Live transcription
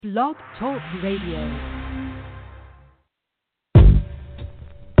Blog Talk Radio.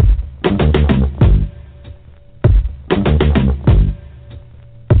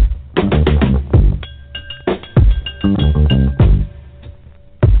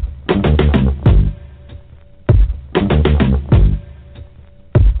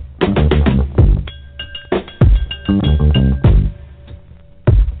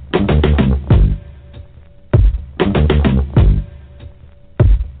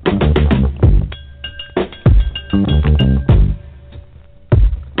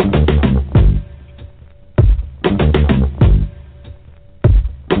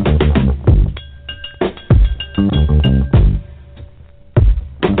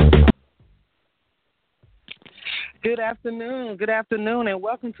 Good afternoon, and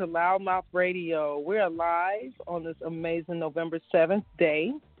welcome to Loudmouth Radio. We're live on this amazing November 7th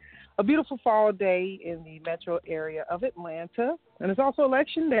day, a beautiful fall day in the metro area of Atlanta, and it's also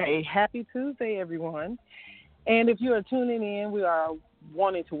Election Day. Happy Tuesday, everyone. And if you are tuning in, we are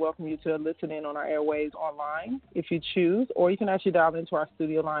wanting to welcome you to listen in on our airways online if you choose, or you can actually dial into our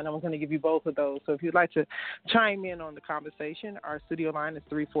studio line. I'm going to give you both of those. So if you'd like to chime in on the conversation, our studio line is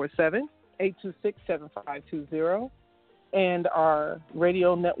 347-826-7520. And our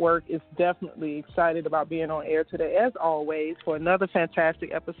radio network is definitely excited about being on air today, as always, for another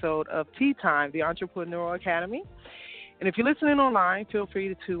fantastic episode of Tea Time, the Entrepreneurial Academy. And if you're listening online, feel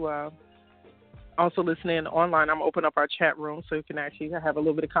free to also listen in online. I'm going to open up our chat room so you can actually have a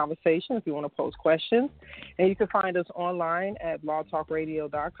little bit of conversation if you want to pose questions. And you can find us online at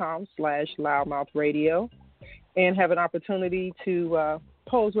blogtalkradio.com/loudmouthradio and have an opportunity to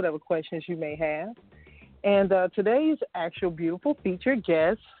pose whatever questions you may have. And today's actual beautiful featured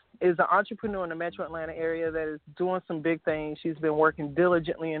guest is an entrepreneur in the metro Atlanta area that is doing some big things. She's been working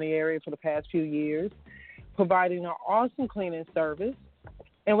diligently in the area for the past few years, providing an awesome cleaning service.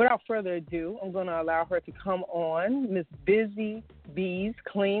 And without further ado, I'm going to allow her to come on, Miss Beez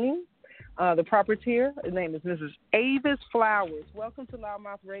Cleaning, the proprietor. Her name is Mrs. Avis Flowers. Welcome to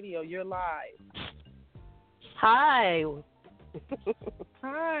Loudmouth Radio. You're live. Hi.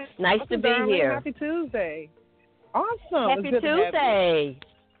 Hi. Nice to be here. Happy Tuesday. Awesome. Happy Tuesday.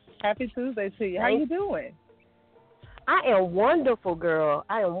 Happy Tuesday to you. How you doing? I am wonderful, girl.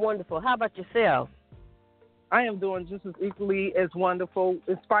 I am wonderful. How about yourself? I am doing just as equally as wonderful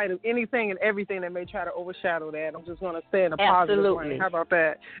in spite of anything and everything that may try to overshadow that. I'm just going to stay in a positive way. How about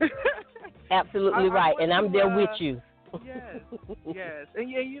that? Absolutely right. And I'm there with you. Yes. And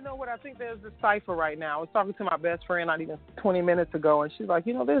yeah, you know what? I think there's this cipher right now. I was talking to my best friend not even 20 minutes ago, and she's like,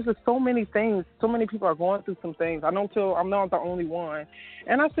 there's just so many things. So many people are going through some things. I'm not the only one.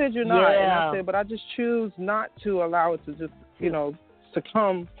 And I said, you're not. Yeah. And I said, but I just choose not to allow it to just,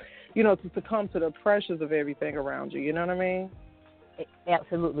 succumb, to succumb to the pressures of everything around you. You know what I mean?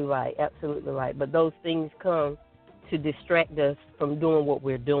 Absolutely right. Absolutely right. But those things come to distract us from doing what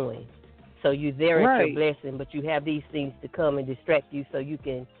we're doing. So you're there at your blessing, but you have these things to come and distract you so you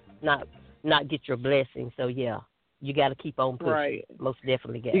can not get your blessing. So yeah, you got to keep on pushing. Right. Most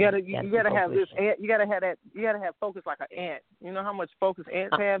definitely. You got to have this. You got to have that. You got to have focus like an ant. You know how much focus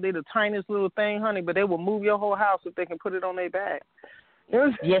ants have? They're the tiniest little thing, honey, but they will move your whole house if they can put it on their back.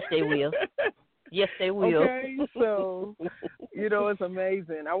 Yes, they will. Yes, they will. Okay, so it's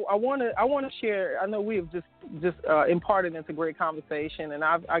amazing. I want to share. I know we have just imparted into great conversation, and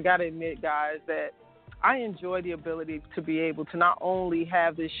I got to admit, guys, that I enjoy the ability to be able to not only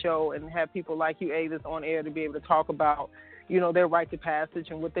have this show and have people like you, Avis, on air to be able to talk about their rite of passage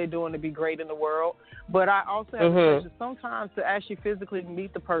and what they're doing to be great in the world, but I also have the pleasure sometimes to actually physically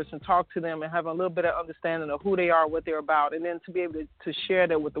meet the person, talk to them, and have a little bit of understanding of who they are, what they're about, and then to be able to share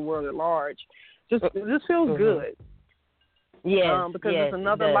that with the world at large. This feels good. Yeah, because it's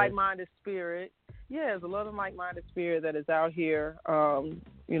another like-minded spirit. Yeah, it's another like-minded spirit that is out here,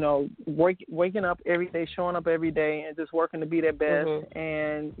 waking up every day, showing up every day, and just working to be their best.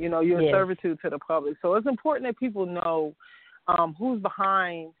 And, you're in servitude to the public. So it's important that people know who's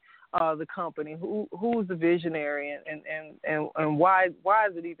behind the company, who's the visionary, and why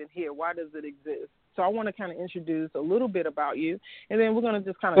is it even here? Why does it exist? So I want to kind of introduce a little bit about you, and then we're going to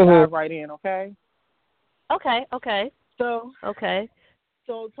just kind of dive right in, okay? Okay. So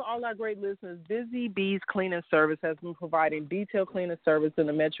to all our great listeners, Busy Beez Cleaning Service has been providing detailed cleaning service in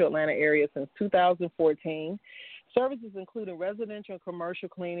the metro Atlanta area since 2014. Services including residential and commercial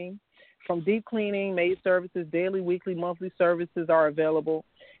cleaning, from deep cleaning, maid services, daily, weekly, monthly services are available,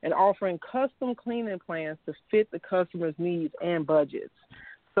 and offering custom cleaning plans to fit the customer's needs and budgets.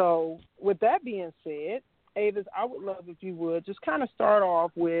 So with that being said, Avis, I would love if you would just kind of start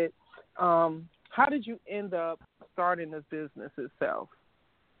off with how did you end up starting this business itself?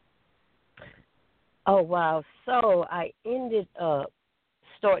 Oh, wow. So I ended up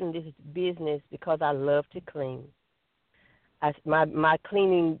starting this business because I love to clean. My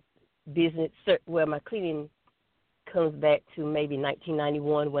cleaning business, well, my cleaning comes back to maybe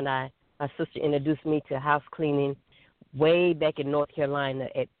 1991 when my sister introduced me to house cleaning way back in North Carolina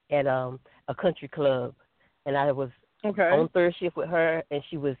at a country club, and I was on third shift with her, and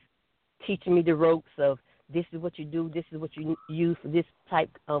she was teaching me the ropes of this is what you do, this is what you use for this type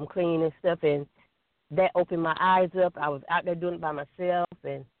cleaning and stuff, and that opened my eyes up. I was out there doing it by myself,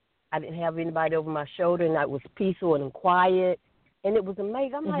 and I didn't have anybody over my shoulder, and I was peaceful and quiet, and it was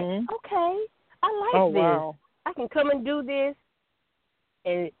amazing. I'm like, okay, I like this. Wow. I can come and do this,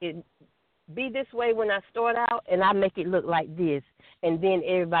 and it be this way when I start out, and I make it look like this, and then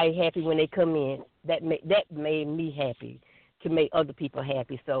everybody happy when they come in. That made me happy to make other people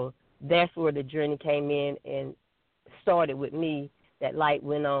happy. So that's where the journey came in and started with me. That light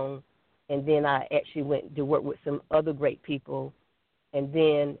went on, and then I actually went to work with some other great people. And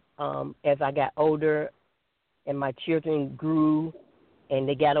then as I got older and my children grew and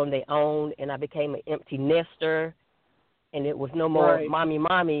they got on their own and I became an empty nester and it was no more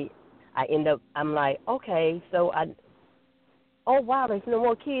mommy, I'm like, okay, so oh, wow, there's no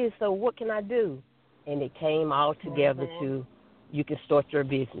more kids, so what can I do? And it came all together to you can start your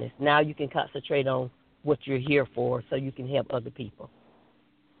business. Now you can concentrate on what you're here for so you can help other people.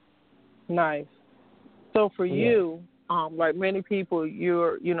 Nice. So for you, like many people,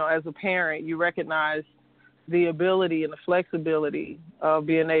 as a parent, you recognize the ability and the flexibility of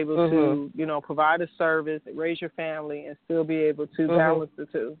being able to, provide a service, raise your family, and still be able to balance the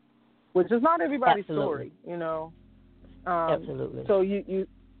two, which is not everybody's story, Absolutely.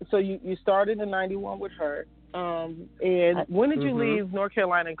 So you started in '91 with her, and when did you leave North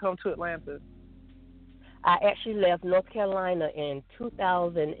Carolina and come to Atlanta? I actually left North Carolina in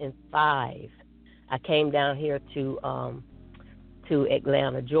 2005. I came down here to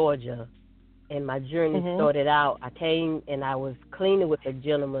Atlanta, Georgia, and my journey started out. I came and I was cleaning with a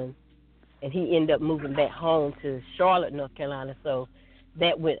gentleman, and he ended up moving back home to Charlotte, North Carolina, so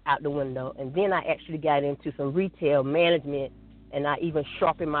that went out the window. And then I actually got into some retail management, and I even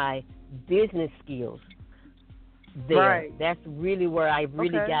sharpened my business skills there. Right. That's really where I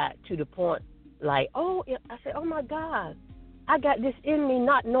really got to the point, like, I said, oh, my God, I got this in me,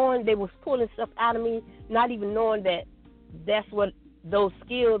 not knowing they was pulling stuff out of me, not even knowing that that's what those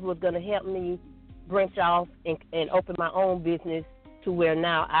skills was going to help me branch off and open my own business to where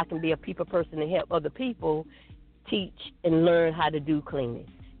now I can be a people person and help other people teach and learn how to do cleaning.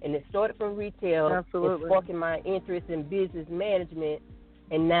 And it started from retail. Absolutely. It's sparking my interest in business management,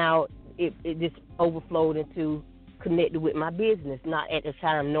 and now it just overflowed into connected with my business, not at the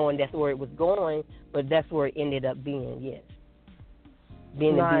time knowing that's where it was going, but that's where it ended up being, yes.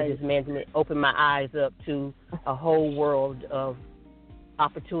 Being in business management opened my eyes up to a whole world of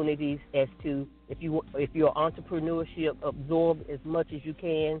opportunities as to if your entrepreneurship, absorb as much as you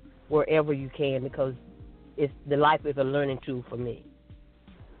can wherever you can, because the life is a learning tool for me.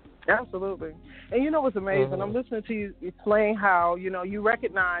 Absolutely. And you know what's amazing? I'm listening to you explain how, you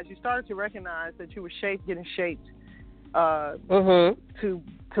started to recognize that you were getting shaped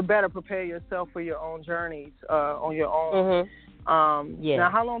to better prepare yourself for your own journeys on your own. Now,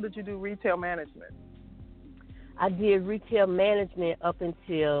 how long did you do retail management? I did retail management up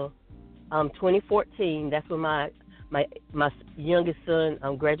until 2014. That's when my youngest son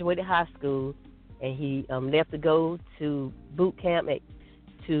graduated high school, and he left to go to boot camp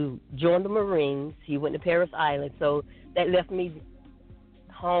to join the Marines. He went to Paris Island, so that left me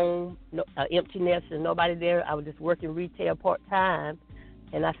home, empty nest, and nobody there. I was just working retail part-time,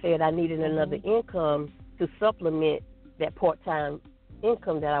 and I said I needed another income to supplement that part-time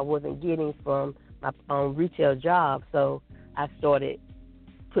income that I wasn't getting from my retail job. So I started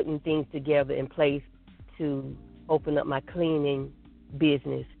putting things together in place to open up my cleaning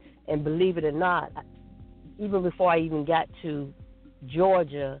business. And believe it or not, even before I even got to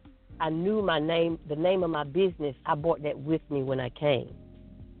Georgia, I knew the name of my business. I brought that with me when I came.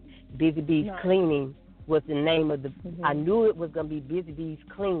 Busy Beez Cleaning was the name of the. I knew it was going to be Busy Beez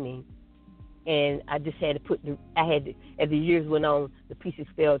Cleaning, and I just had to as the years went on, the pieces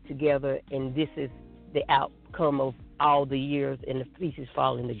fell together, and this is the outcome of all the years and the pieces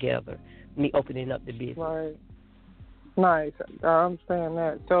falling together. Me opening up the business. Right. Nice. I understand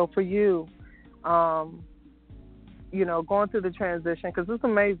that. So for you, going through the transition, because it's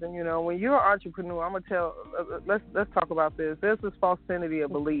amazing, when you're an entrepreneur, I'm going to tell, let's talk about this. There's this falsity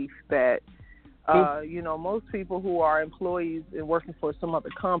of belief that, most people who are employees and working for some other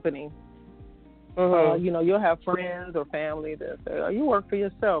company, You know, you'll have friends or family that say, "Oh, you work for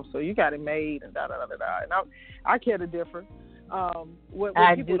yourself, so you got it made," and da da da da da. And I care to differ. What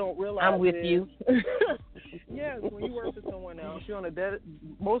people don't realize I'm with you. Yes, when you work for someone else, you're on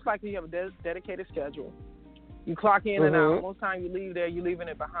most likely you have a dedicated schedule. You clock in and out. Most time you leave there, you're leaving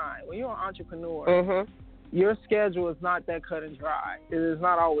it behind. When you're an entrepreneur, your schedule is not that cut and dry. It is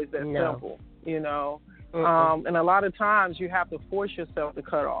not always that simple, you know. And a lot of times you have to force yourself to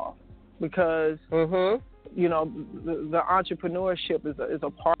cut off because, you know, the entrepreneurship is a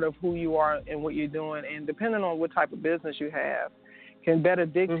part of who you are and what you're doing. And depending on what type of business you have, can better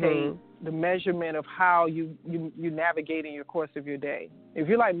dictate the measurement of how you navigate in your course of your day. If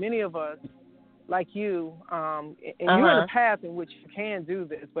you're like many of us, like you, and you're in a path in which you can do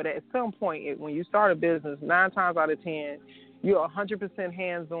this, but at some point, when you start a business, 9 times out of 10, you're 100%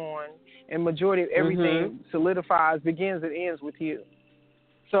 hands-on, and majority of everything begins and ends with you.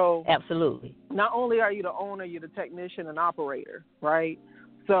 So absolutely, not only are you the owner, you're the technician and operator, right?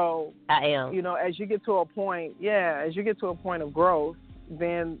 So I am. You know, as you get to a point of growth,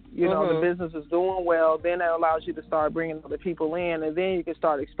 then, you know, the business is doing well. Then that allows you to start bringing other people in, and then you can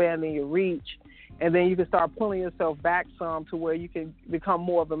start expanding your reach, and then you can start pulling yourself back some to where you can become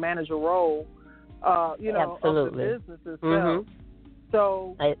more of a manager role, you know, of the business itself.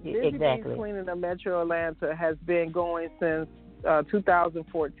 So Busy Beez Cleaning of Metro Atlanta has been going since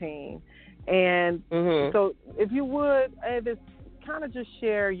 2014. And so if you would, Avis, kind of just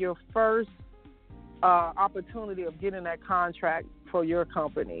share your first opportunity of getting that contract for your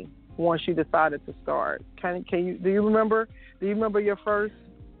company once you decided to start. Do you remember your first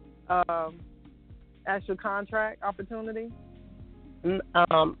actual contract opportunity? And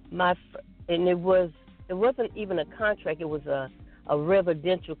it wasn't even a contract. It was a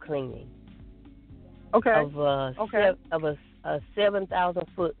residential cleaning. Okay. Of a 7,000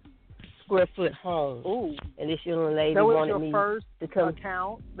 square foot home. Ooh. And this young lady that was wanted your me first to come.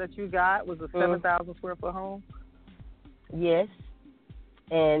 account that you got was a 7,000 square foot home. Yes.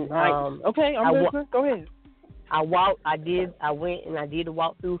 And nice. Okay, I'm listening. Go ahead. I went and I did a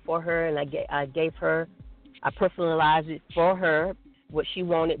walkthrough for her, and I gave her, I personalized it for her, what she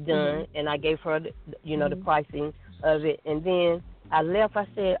wanted done, and I gave her, the pricing of it. And then I left. I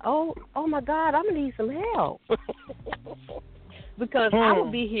said, oh my God, I'm going to need some help. Because I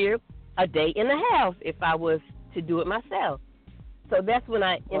would be here a day and a half if I was to do it myself. So that's when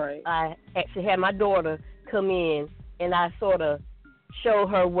I actually had my daughter come in, and I sort of showed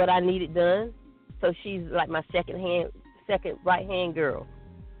her what I needed done. So she's like my second right hand girl.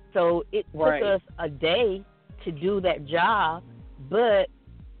 So it took us a day to do that job, but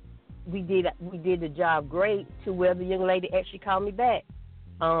we did the job great to where the young lady actually called me back.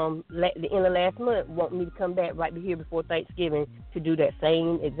 The end of last month, want me to come back right here before Thanksgiving to do that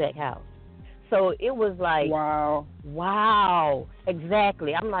same exact house. So it was like, wow,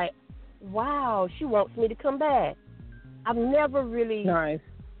 exactly. I'm like, wow, she wants me to come back. I've never really. Nice.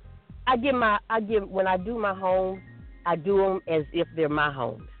 When I do my homes, I do them as if they're my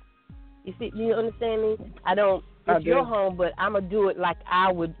homes. You understand me? It's your home, but I'm going to do it like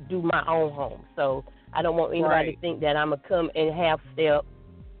I would do my own home. So I don't want anybody to think that I'm going to come and half step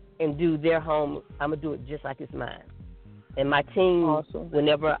and do their home. I'm going to do it just like it's mine. And my team,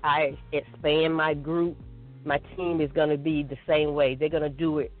 whenever I expand my group, my team is going to be the same way. They're going to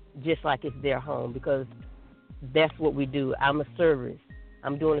do it just like it's their home because that's what we do. I'm a service.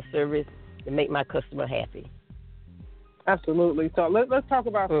 I'm doing a service to make my customer happy. Absolutely. So let's talk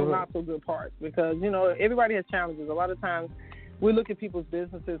about some not so good parts because, everybody has challenges. A lot of times we look at people's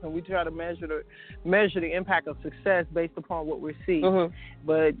businesses and we try to measure the impact of success based upon what we see.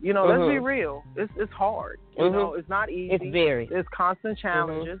 But, let's be real. It's hard. It's not easy. There's constant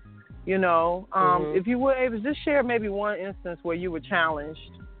challenges. If you would, Ava, just share maybe one instance where you were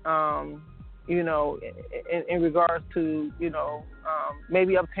challenged, in regards to,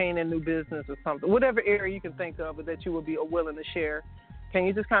 maybe obtaining a new business or something, whatever area you can think of that you would be willing to share. Can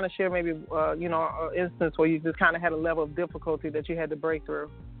you just kind of share maybe, an instance where you just kind of had a level of difficulty that you had to break through?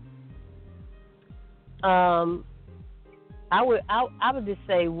 I would just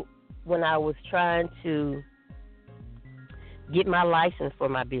say when I was trying to get my license for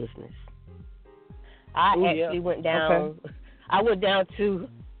my business, I went down. Okay. I went down to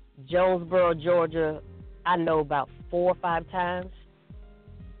Jonesboro, Georgia, I know about 4 or 5 times.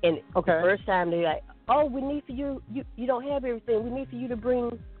 And the first time they're like, oh, we need for you don't have everything. We need for you to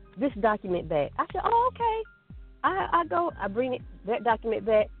bring this document back. I said, oh, okay. I bring that document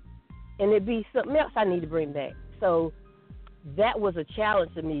back, and it'd be something else I need to bring back. So that was a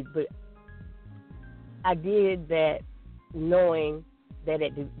challenge to me, but I did that knowing that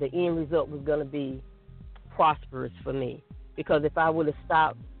the end result was going to be prosperous for me. Because if I would have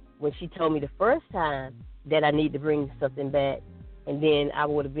stopped when she told me the first time that I need to bring something back, and then I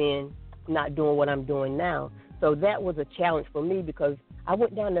would have been not doing what I'm doing now. So that was a challenge for me because I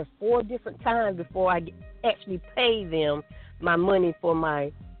went down there 4 different times before I actually paid them my money for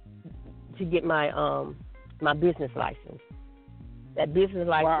to get my my business license. That business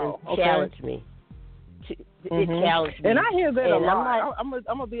license challenged me. It challenged me. And I hear that a lot. I'm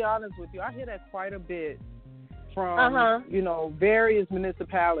gonna be honest with you. I hear that quite a bit from various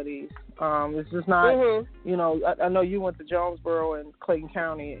municipalities. It's just not I know you went to Jonesboro and Clayton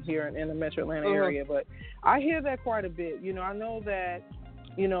County here in the Metro Atlanta area, but I hear that quite a bit. I know that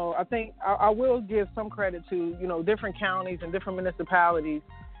I think I will give some credit to different counties and different municipalities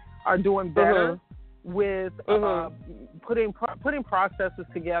are doing better with putting processes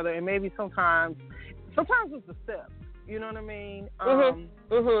together, and maybe sometimes it's the steps. You know what I mean?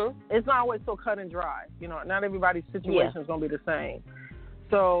 It's not always so cut and dry. Not everybody's situation is going to be the same.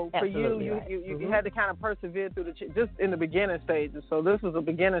 So for you had to kind of persevere through just in the beginning stages. So this was a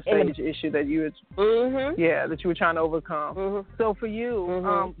beginning stage issue that you that you were trying to overcome. So for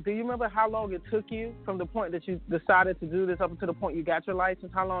you, do you remember how long it took you from the point that you decided to do this up until the point you got your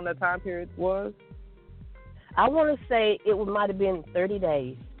license? How long that time period was? I want to say it might have been 30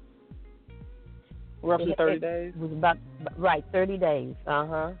 days. Roughly 30 days? It was about 30 days.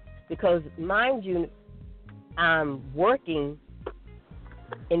 Because mind you, I'm working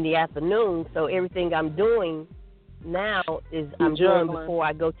in the afternoon, so everything I'm doing now is I'm doing before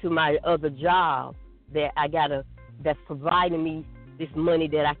I go to my other job that's providing me this money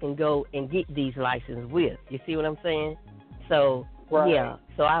that I can go and get these licenses with. You see what I'm saying? So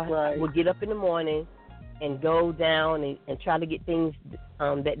so I would get up in the morning and go down and try to get things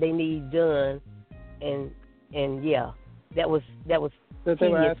that they need done, and that was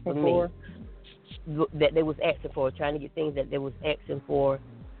tedious for me. That they was asking for, trying to get things that they was asking for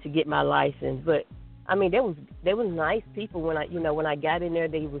to get my license. But I mean, they was nice people when I got in there.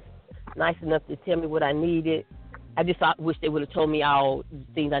 They was nice enough to tell me what I needed. I just wish they would have told me all the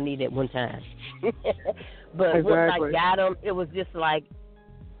things I needed at one time. But once I got them, it was just like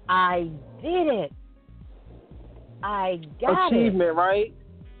I did it. I got Achievement, right?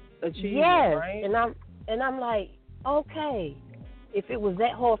 Achievement, yes, right? And I'm like, okay, if it was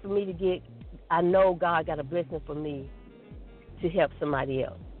that hard for me to get, I know God got a blessing for me to help somebody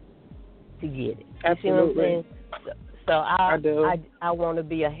else to get it. Absolutely. You see what I'm saying? So I do. I want to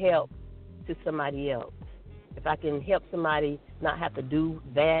be a help to somebody else. If I can help somebody not have to do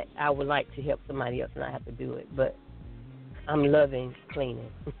that, I would like to help somebody else not have to do it. But I'm loving cleaning.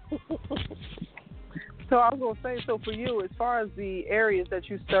 So I was going to say, so for you, as far as the areas that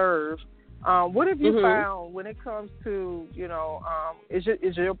you serve, what have you found when it comes to, is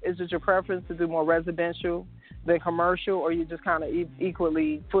it your preference to do more residential than commercial, or you just kind of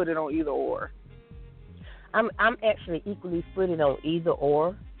equally footed on either or? I'm actually equally footed on either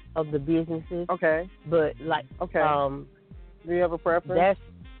or of the businesses. Okay. But do you have a preference?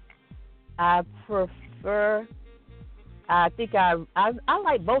 I prefer. I think I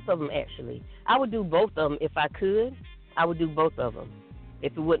like both of them actually. I would do both of them if I could. I would do both of them.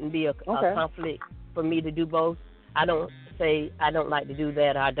 If it wouldn't be a conflict for me to do both. I don't say I don't like to do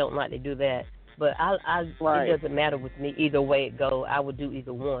that or I don't like to do that. But it doesn't matter with me either way it goes. I would do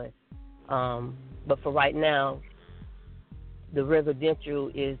either one. But for right now, the residential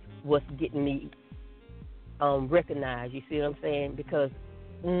is what's getting me recognized. You see what I'm saying? Because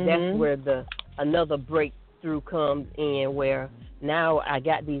that's where another breakthrough comes in, where now I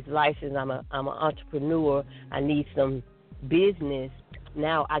got these licenses. I'm an entrepreneur. I need some business.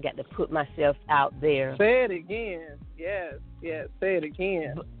 Now I got to put myself out there. Say it again. Yes. Say it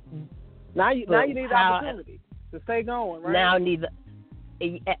again. Now you need the opportunity to stay going, right? Now I need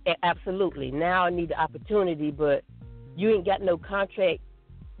absolutely. Now I need the opportunity, but you ain't got no contract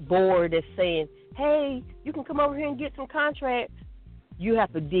board that's saying, hey, you can come over here and get some contracts. You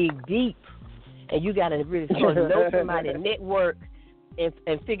have to dig deep, and you got to really sort of know somebody, network, and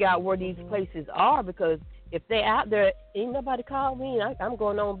figure out where these places are, because if they're out there, ain't nobody called me. I'm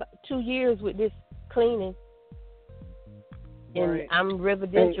going on about 2 years with this cleaning, and I'm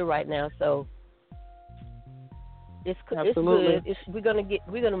residential right now, so it's good.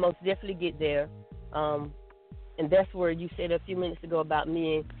 We're gonna most definitely get there, and that's where you said a few minutes ago about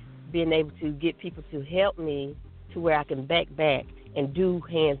me being able to get people to help me to where I can back and do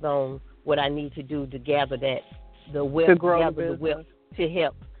hands-on what I need to do to gather the wealth, to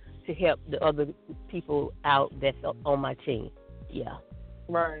help the other people out that's on my team. Yeah.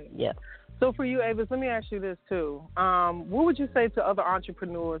 Right. Yeah. So for you, Avis, let me ask you this too. What would you say to other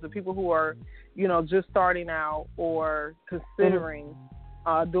entrepreneurs or people who are, just starting out or considering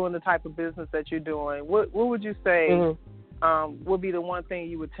doing the type of business that you're doing? What would you say would be the one thing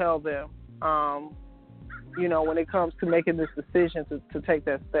you would tell them, when it comes to making this decision to take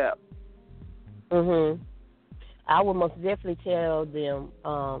that step? I would most definitely tell them,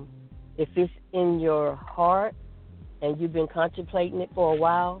 if it's in your heart and you've been contemplating it for a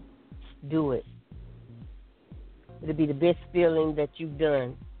while, do it. It'll be the best feeling that you've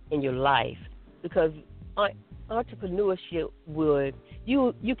done in your life, because entrepreneurship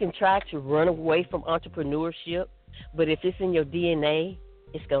you can try to run away from entrepreneurship, but if it's in your DNA,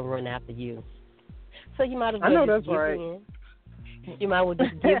 it's going to run after you. So you might as well just give in. You might as well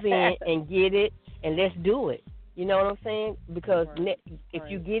just give in and get it, and let's do it. You know what I'm saying? Because if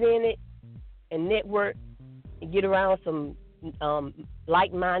you get in it and network and get around some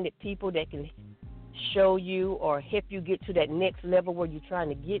like-minded people that can show you or help you get to that next level where you're trying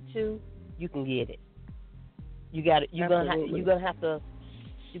to get to, you can get it. You're gonna have to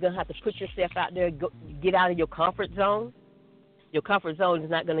put yourself out there, get out of your comfort zone. Your comfort zone is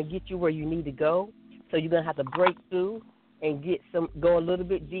not gonna get you where you need to go, so you're gonna have to break through and go a little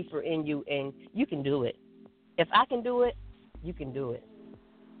bit deeper in you, and you can do it. If I can do it, you can do it.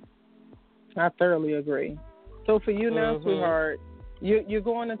 I thoroughly agree. So for you now, sweetheart, you're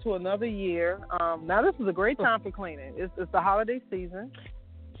going into another year. Now this is a great time for cleaning. It's the holiday season.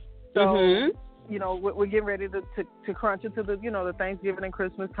 So, we're getting ready to crunch into the Thanksgiving and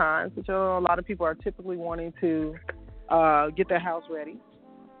Christmas times, which a lot of people are typically wanting to get their house ready.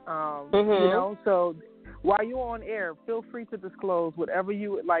 So while you're on air, feel free to disclose whatever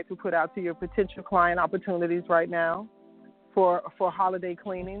you would like to put out to your potential client opportunities right now for holiday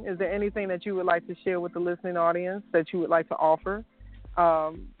cleaning. Is there anything that you would like to share with the listening audience that you would like to offer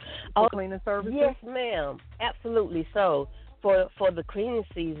for cleaning services? Yes, ma'am. Absolutely. So for the cleaning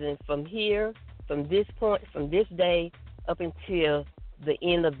season, from this point, from this day up until the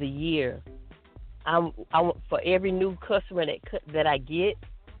end of the year, I for every new customer that I get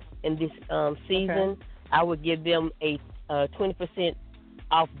in this season, I would give them a 20%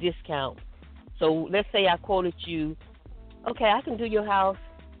 off discount. So let's say I quoted you, okay, I can do your house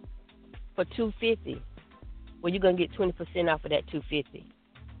for $250. Well, you're gonna get 20% off of that $250.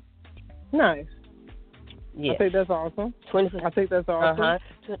 Nice. Yeah. I think that's awesome. 20%. I think that's awesome.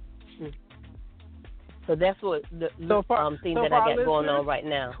 So that's what the thing that I got going on right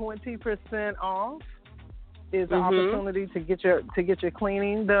now. 20% off is an opportunity to get your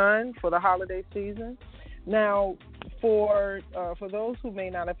cleaning done for the holiday season. Now, for those who may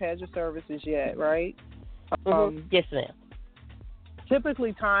not have had your services yet, right? Yes, ma'am.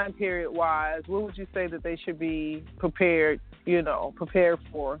 Typically, time period wise, what would you say that they should be prepared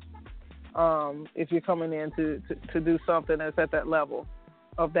for? If you're coming in to do something that's at that level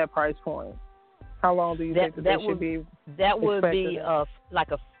of that price point, how long do you think that they should be? That would be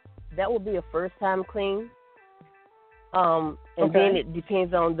that would be a first time clean. And then it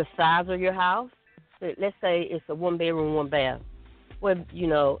depends on the size of your house. Let's say it's a 1-bedroom, 1-bath. Well, and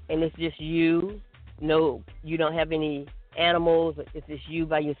it's just you. No, you don't have any animals. It's just you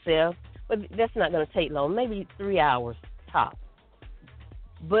by yourself. But that's not going to take long. Maybe 3 hours top.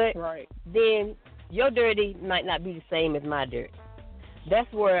 But then your dirty might not be the same as my dirty.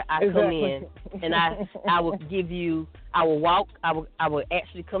 That's where I come in, and I will give you. I will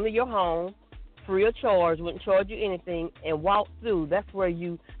actually come to your home, free of charge. Wouldn't charge you anything, and walk through. That's where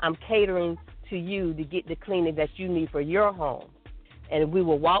I'm catering to you to get the cleaning that you need for your home, and we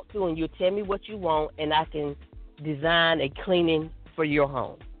will walk through, and you'll tell me what you want, and I can design a cleaning for your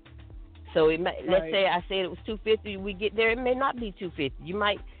home. So let's say I said it was $250. We get there, it may not be $250. You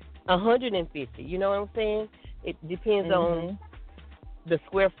might $150. You know what I'm saying? It depends on the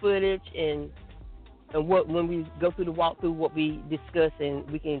square footage and what, when we go through the walkthrough, what we discuss, and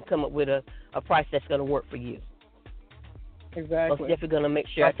we can come up with a price that's going to work for you. Exactly. I'm definitely going to make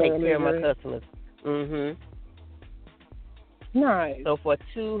sure I take care of my customers. Nice. So for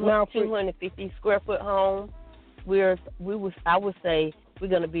 250 square foot home, I would say we're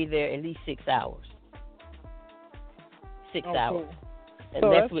going to be there at least 6 hours. 6 hours. Cool. And so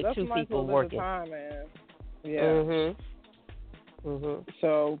that's with that's two nice people working. Time, man. Yeah.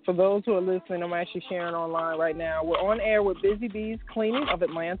 So for those who are listening, I'm actually sharing online right now. We're on air with Busy Beez Cleaning of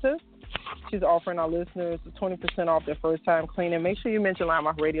Atlanta. She's offering our listeners 20% off their first time cleaning. Make sure you mention Live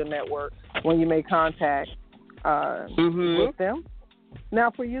My Radio Network when you make contact with them. Now,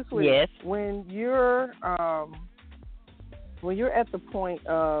 for you, sweetie, when you're at the point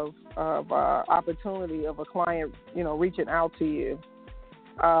of opportunity of a client, reaching out to you,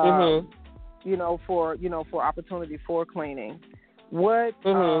 for opportunity for cleaning. What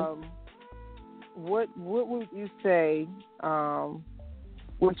would you say?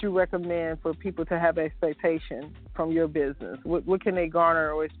 Would you recommend for people to have expectation from your business? What can they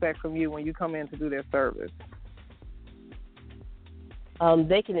garner or expect from you when you come in to do their service?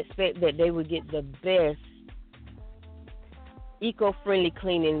 They can expect that they would get the best eco-friendly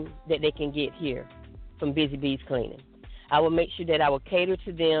cleaning that they can get here from Busy Beez Cleaning. I will make sure that I will cater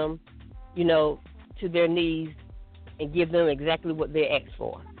to them, to their needs, and give them exactly what they ask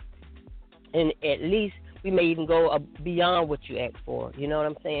for. And at least we may even go beyond what you ask for. You know what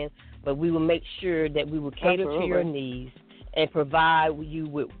I'm saying? But we will make sure that we will cater to your needs and provide you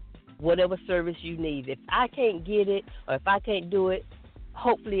with whatever service you need. If I can't get it or if I can't do it,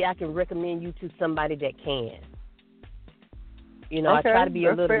 hopefully I can recommend you to somebody that can. I try to be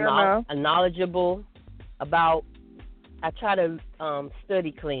a little knowledgeable about. I try to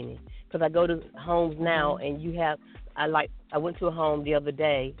study cleaning because I go to homes now, and I went to a home the other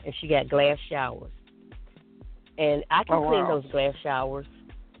day, and she got glass showers, and I can clean those glass showers.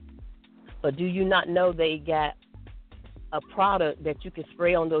 But do you not know they got a product that you can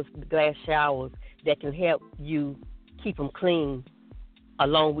spray on those glass showers that can help you keep them clean,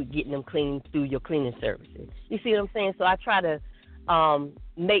 along with getting them clean through your cleaning services? You see what I'm saying? So I try to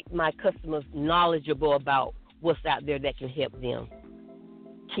make my customers knowledgeable about what's out there that can help them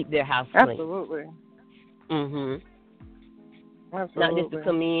keep their house clean. Absolutely. Absolutely. Not just to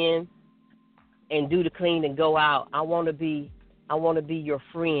come in and do the clean and go out. I want to be your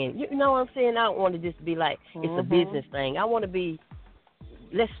friend. You know what I'm saying? I don't want to just be like it's a business thing. I want to be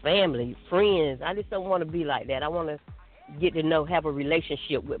let's family, friends. I just don't want to be like that. I want to get to know, have a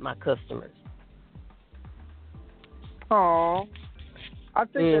relationship with my customers. Oh, I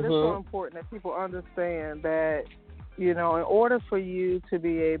think that it's so important that people understand that, in order for you to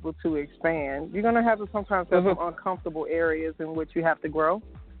be able to expand, you're going to have to sometimes have some uncomfortable areas in which you have to grow.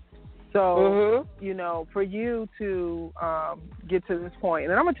 So, for you to get to this point,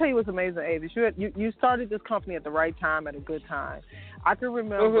 and I'm going to tell you what's amazing, Avis, you started this company at the right time, at a good time. I can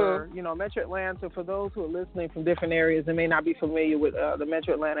remember, Metro Atlanta, for those who are listening from different areas and may not be familiar with the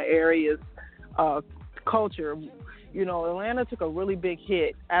Metro Atlanta area's culture. Atlanta took a really big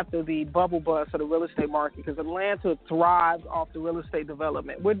hit after the bubble bust of the real estate market because Atlanta thrived off the real estate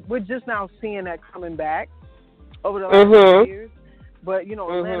development. We're just now seeing that coming back over the last few years. But,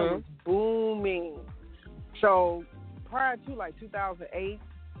 Atlanta was booming. So prior to, 2008,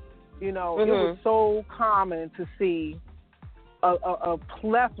 it was so common to see a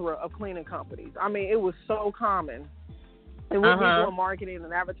plethora of cleaning companies. I mean, it was so common. And with me doing marketing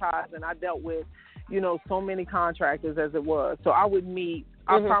and advertising, I dealt with so many contractors as it was. So I would meet,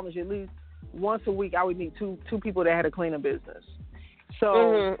 I promise you, at least once a week, I would meet two people that had a cleaning business.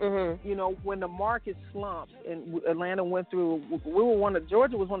 So, when the market slumped and Atlanta went through,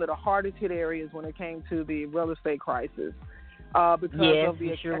 Georgia was one of the hardest hit areas when it came to the real estate crisis because of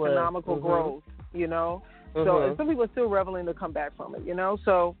the economical growth, So, and some people are still reveling to come back from it,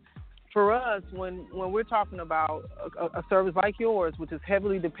 So, for us, when we're talking about a service like yours, which is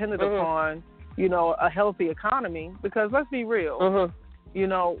heavily dependent upon a healthy economy, because let's be real,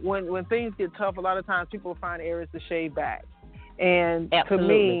 when things get tough, a lot of times people find areas to shave back. And to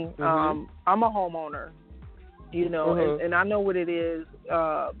me, I'm a homeowner, and I know what it is.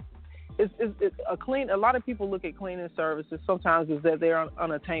 It's a lot of people look at cleaning services sometimes as that they're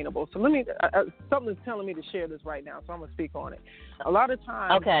unattainable. So something's telling me to share this right now, so I'm gonna speak on it. A lot of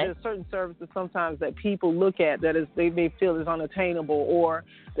times, there's certain services sometimes that people look at that is they may feel is unattainable or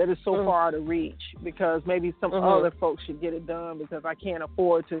that is so far out of reach because maybe some other folks should get it done because I can't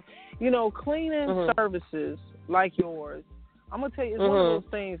afford to. Cleaning services like yours, I'm gonna tell you, it's one of those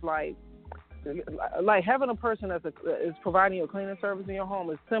things like having a person that is providing you a cleaning service in your home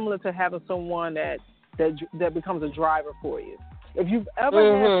is similar to having someone that becomes a driver for you. If you've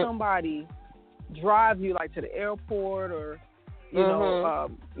ever had somebody drive you to the airport or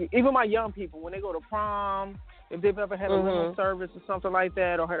even my young people when they go to prom, if they've ever had a limo service or something like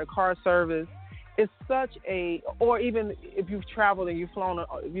that or had a car service, it's or even if you've traveled and you've flown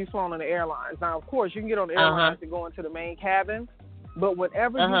on the airlines. Now, of course, you can get on the airlines and go into the main cabin. But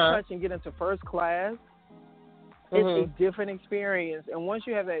whenever you touch and get into first class, it's a different experience. And once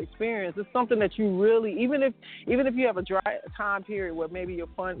you have that experience, it's something that you really, even if you have a dry time period where maybe your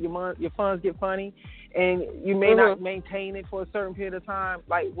funds get funny, and you may not maintain it for a certain period of time.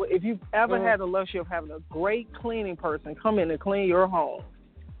 If you've ever had the luxury of having a great cleaning person come in and clean your home,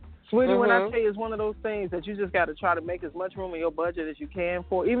 sweetie, when I tell you, it's one of those things that you just got to try to make as much room in your budget as you can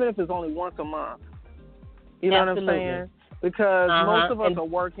for, even if it's only once a month. You know what I'm saying? because most of us are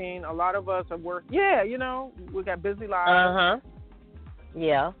working. A lot of us are working. Yeah, you know, we got busy lives.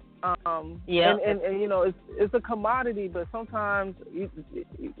 Yeah. And you know, it's a commodity, but sometimes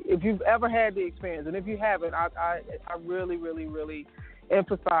if you've ever had the experience, and if you haven't, I really, really, really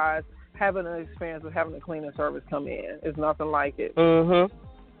emphasize having an experience of having a cleaning service come in. It's nothing like it.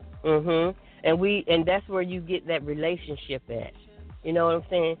 And that's where you get that relationship at. You know what I'm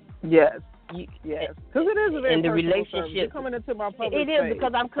saying? Yes. Yes. Because it is a very personal relationship. service. You're coming into my public space. It is,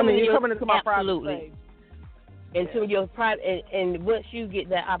 because I'm coming you're coming into my private space. Into your private, and once you get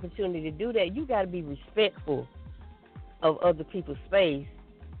that opportunity to do that, you got to be respectful of other people's space,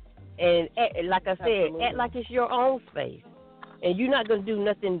 and like I said, act like it's your own space. And you're not going to do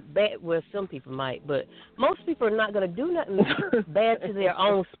nothing bad. Well, some people might, but most people are not going to do nothing bad to their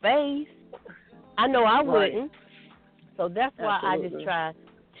own space. I know I wouldn't. So that's why I just try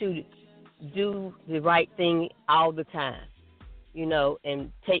to do the right thing all the time, you know,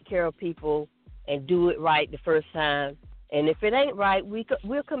 and take care of people and do it right the first time. And if it ain't right,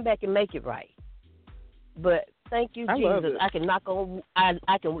 we'll come back and make it right. But thank you, Jesus. I can knock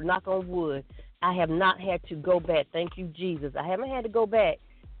on wood. I have not had to go back. Thank you, Jesus. I haven't had to go back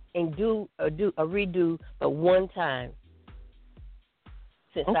and do a redo but one time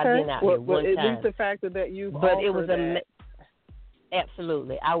since I've been out here. One time. At least the fact that you. But it was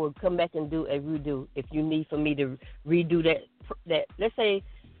absolutely. I would come back and do a redo if you need for me to redo that. Let's say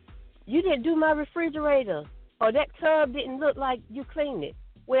you didn't do my refrigerator, or that tub didn't look like you cleaned it.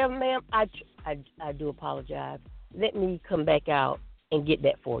 Well, ma'am, I do apologize. Let me come back out and get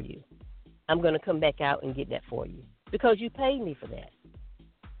that for you. I'm going to come back out and get that for you because you paid me for that.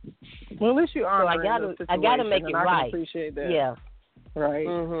 Well, at least you are. So I gotta make it right. I appreciate that. Yeah. Right.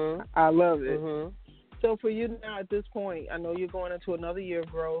 I love it. So for you now at this point, I know you're going into another year of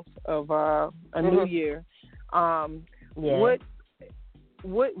growth of a new year. What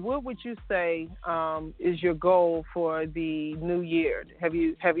would you say is your goal for the new year? Have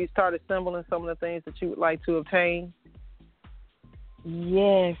you started assembling some of the things that you would like to obtain?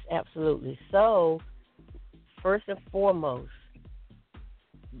 Yes, absolutely. So, first and foremost,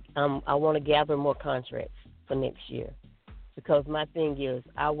 I want to gather more contracts for next year because my thing is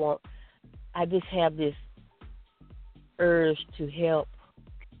I just have this urge to help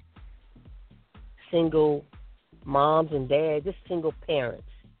single moms and dads, just single parents.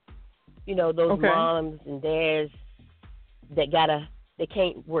 You know, those moms and dads that they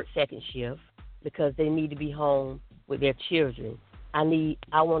can't work second shift because they need to be home with their children. I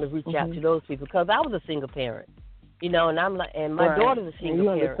want to reach out to those people because I was a single parent, you know, and my daughter's a single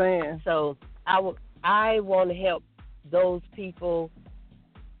parent. Understand. So I want to help those people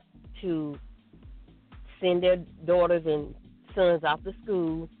to send their daughters and sons off to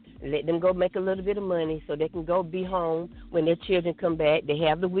school, let them go make a little bit of money so they can go be home when their children come back. They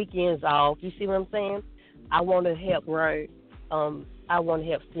have the weekends off. You see what I'm saying? I want to help. Right. I want to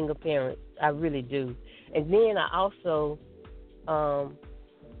help single parents. I really do. And then I also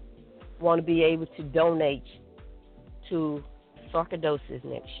want to be able to donate to sarcoidosis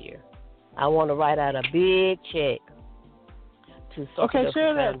next year. I want to write out a big check to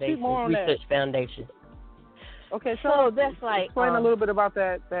Sarcoidosis Research Foundation. Okay, so that's like explain a little bit about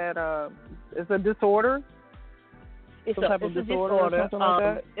that. It's a disorder. It's some type of disorder or something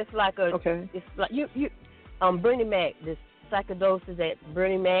like that. It's like It's like you. Bernie Mac, this sarcoidosis that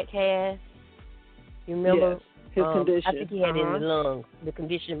Bernie Mac has. You remember? Yes. His condition. I think he had it in the lungs, the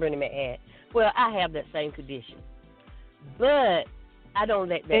condition Bernie Mac had. Well, I have that same condition. But I don't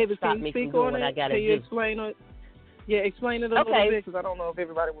let that stop me from doing what I got to do. Can you explain it? Yeah, explain it a little bit because I don't know if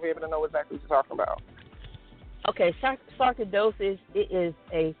everybody will be able to know exactly what you're talking about. Okay, sarcoidosis, it is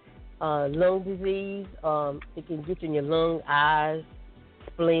a lung disease. It can get in your lung, eyes,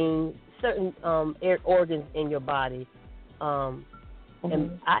 spleen, certain organs in your body.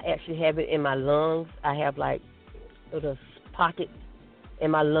 And I actually have it in my lungs. I have like little pockets in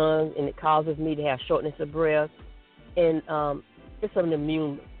my lungs, and it causes me to have shortness of breath. And it's an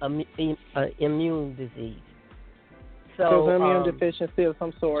immune disease. So there's immune deficiency of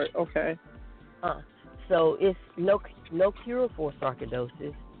some sort. Okay. So it's no cure for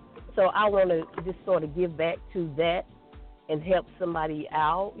sarcoidosis. So I want to just sort of give back to that and help somebody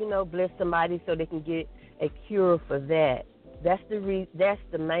out, you know, bless somebody so they can get a cure for that. That's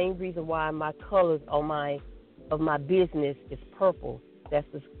the main reason why my colors of my business is purple. That's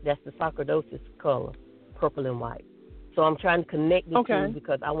the sarcoidosis color, purple and white. So I'm trying to connect the two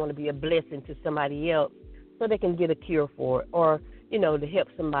because I want to be a blessing to somebody else so they can get a cure for it, or you know, to help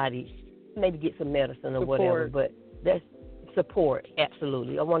somebody maybe get some medicine or whatever. But that's support,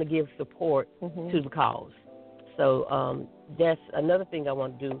 absolutely. I want to give support to the cause. So that's another thing I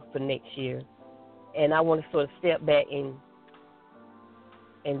want to do for next year. And I want to sort of step back and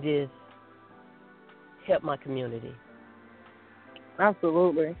just help my community.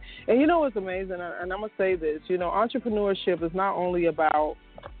 Absolutely. And you know what's amazing, and I'm going to say this, entrepreneurship is not only about,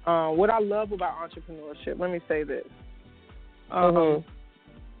 what I love about entrepreneurship, let me say this. When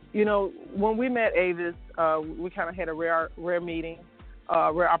we met Avis, we kind of had a rare meeting,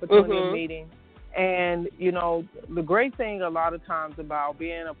 rare opportunity meeting. And, the great thing a lot of times about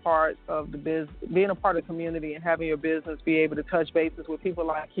being a part of the being a part of the community and having your business be able to touch bases with people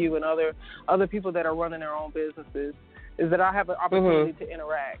like you and other people that are running their own businesses is that I have an opportunity to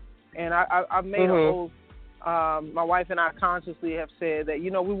interact. And I've made a oath. My wife and I consciously have said that,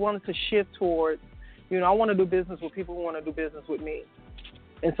 we wanted to shift towards, I want to do business with people who want to do business with me.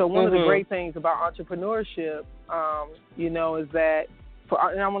 And so one of the great things about entrepreneurship, is that,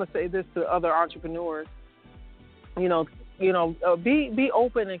 and I want to say this to other entrepreneurs, be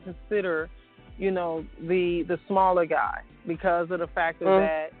open and consider, the smaller guy, because of the fact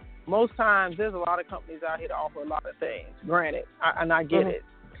that most times there's a lot of companies out here to offer a lot of things. Granted, I get it.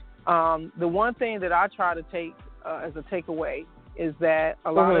 The one thing that I try to take as a takeaway is that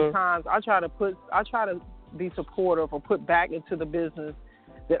a lot of times I try to be supportive or put back into the business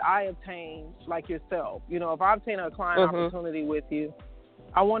that I obtain, like yourself. If I obtain a client opportunity with you,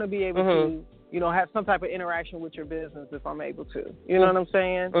 I want to be able to, have some type of interaction with your business if I'm able to. You know what I'm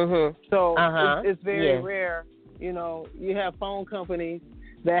saying? So it's very rare. You have phone companies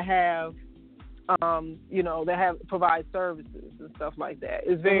that have, provide services and stuff like that.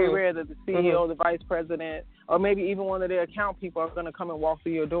 It's very rare that the CEO, the vice president, or maybe even one of their account people are going to come and walk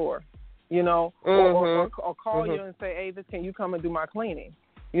through your door, or call you and say, hey, can you come and do my cleaning?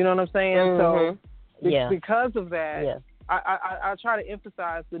 You know what I'm saying? So because of that, I try to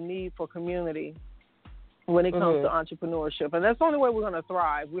emphasize the need for community when it comes to entrepreneurship. And that's the only way we're going to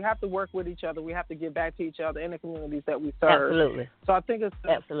thrive. We have to work with each other. We have to give back to each other in the communities that we serve. Absolutely. So I think it's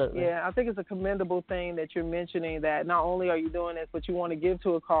I think it's a commendable thing that you're mentioning, that not only are you doing this, but you want to give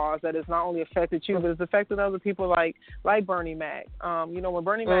to a cause that has not only affected you, but it's affected other people like Bernie Mac. When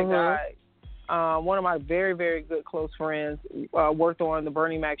Bernie Mac died, one of my very, very good close friends worked on the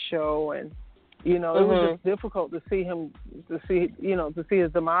Bernie Mac show, and it was just difficult to see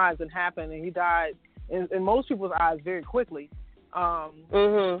his demise and happen, and he died in most people's eyes very quickly from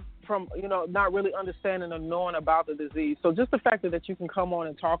not really understanding or knowing about the disease. So just the fact that you can come on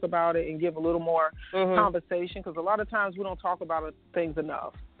and talk about it and give a little more conversation, because a lot of times we don't talk about things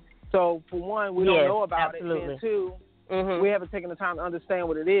enough. So for one, we don't know about it, and two, we haven't taken the time to understand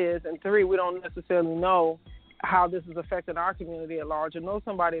what it is, and three, we don't necessarily know how this is affecting our community at large, and know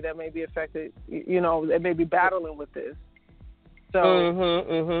somebody that may be affected, that may be battling with this.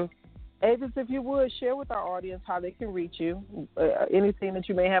 So, Avis, if you would, share with our audience how they can reach you, anything that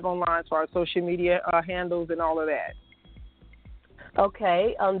you may have online as far as social media handles and all of that.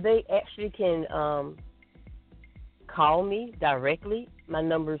 Okay. They actually can call me directly. My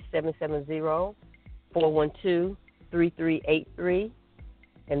number is 770-412-3383,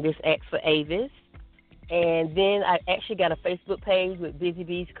 and this acts for Avis. And then I actually got a Facebook page with Busy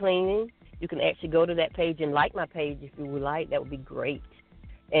Beez Cleaning. You can actually go to that page and like my page if you would like. That would be great.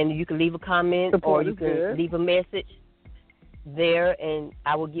 And you can leave a comment or you can leave a message there, and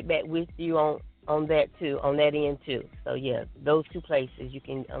I will get back with you on that too, on that end too. So, those two places you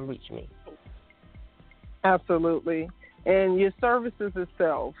can reach me. Absolutely. And your services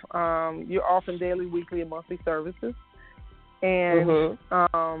itself, you're offering daily, weekly, and monthly services. And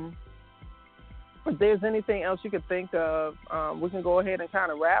if there's anything else you could think of, we can go ahead and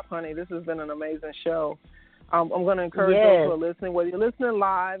kind of wrap, honey. This has been an amazing show. I'm going to encourage those who are listening, whether you're listening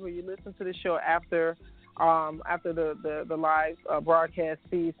live or you listen to the show after the live broadcast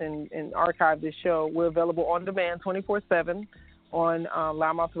piece and archive this show. We're available on demand 24/7 on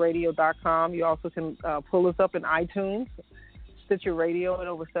loudmouthradio.com. You also can pull us up in iTunes, Stitcher Radio at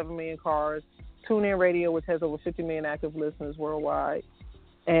over 7 million cars, TuneIn Radio, which has over 50 million active listeners worldwide,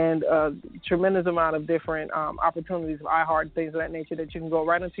 and a tremendous amount of different opportunities of iHeart, things of that nature, that you can go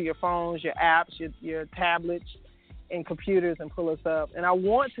right into your phones, your apps, your tablets, and computers and pull us up. And I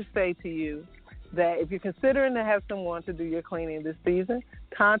want to say to you that if you're considering to have someone to do your cleaning this season,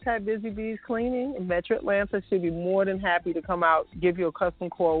 contact Busy Beez Cleaning in Metro Atlanta. She'll be more than happy to come out, give you a custom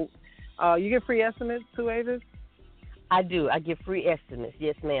quote. You get free estimates too, Avis? I do. I get free estimates.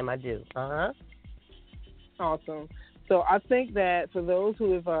 Yes, ma'am, I do. Awesome. So I think that for those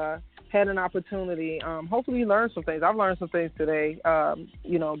who have had an opportunity, hopefully you learned some things. I've learned some things today,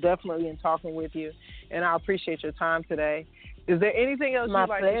 definitely in talking with you, and I appreciate your time today. Is there anything else you'd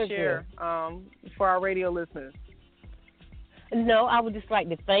like to share for our radio listeners? No, I would just like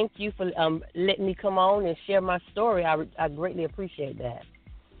to thank you for letting me come on and share my story. I greatly appreciate that.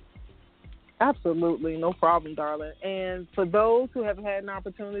 Absolutely, no problem, darling. And for those who have had an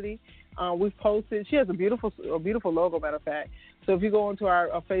opportunity, we've posted. She has a beautiful logo, matter of fact. So if you go onto our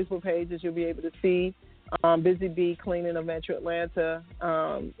Facebook pages, you'll be able to see Busy Bee Cleaning of Metro Atlanta,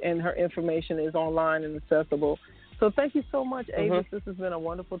 and her information is online and accessible. So thank you so much, Avis. This has been a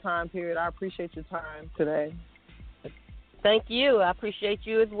wonderful time period. I appreciate your time today. Thank you. I appreciate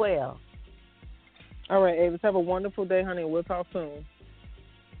you as well. All right, Avis, have a wonderful day, honey, and we'll talk soon.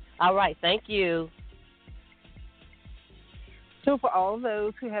 All right, thank you. So for all of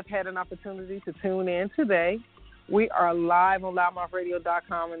those who have had an opportunity to tune in today, we are live on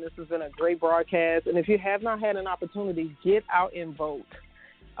loudmouthradio.com, and this has been a great broadcast. And if you have not had an opportunity, get out and vote.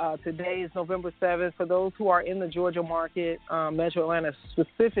 Today is November 7th. For those who are in the Georgia market, Metro Atlanta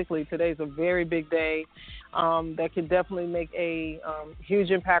specifically, today is a very big day that can definitely make a huge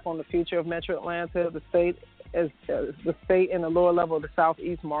impact on the future of Metro Atlanta, the state, as the state in the lower level of the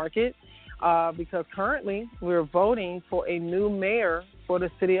Southeast market, because currently we're voting for a new mayor for the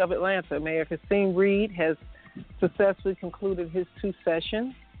city of Atlanta. Mayor Kasim Reed has successfully concluded his 2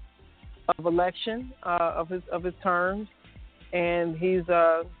 sessions of election of his terms, and he's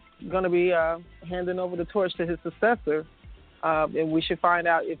going to be handing over the torch to his successor. And we should find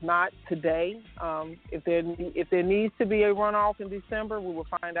out, if not today, if there needs to be a runoff in December, we will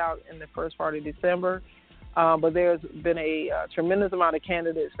find out in the first part of December. But there's been a tremendous amount of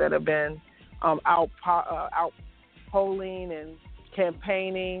candidates that have been out polling and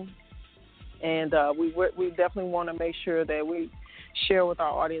campaigning, and we definitely want to make sure that we share with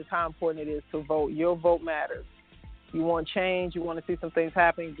our audience how important it is to vote. Your vote matters. You want change, you want to see some things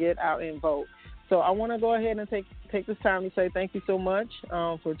happen, get out and vote. So I want to go ahead and take this time to say thank you so much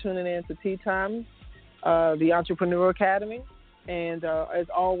for tuning in to Tea Time, the Entrepreneur Academy. And as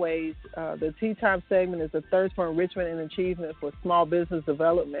always, the Tea Time segment is a thirst for enrichment and achievement for small business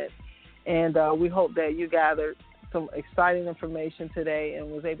development. And we hope that you gathered some exciting information today and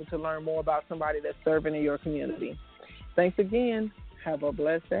was able to learn more about somebody that's serving in your community. Thanks again. Have a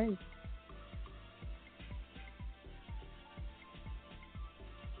blessed day.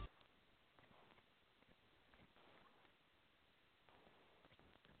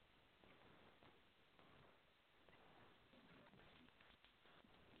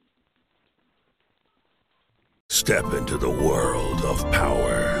 Step into the world of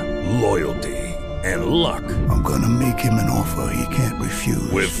power, loyalty, and luck. I'm gonna make him an offer he can't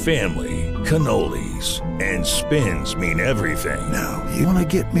refuse. With family, cannolis, and spins mean everything. Now, you wanna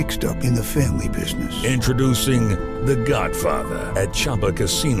get mixed up in the family business. Introducing The Godfather at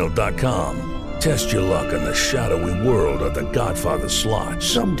ChumbaCasino.com. Test your luck in the shadowy world of The Godfather slot.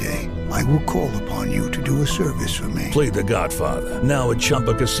 Someday, I will call upon you to do a service for me. Play The Godfather now at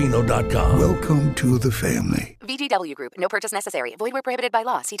ChumbaCasino.com. Welcome to the family. VGW Group. No purchase necessary. Void where prohibited by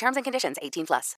law. See terms and conditions. 18+.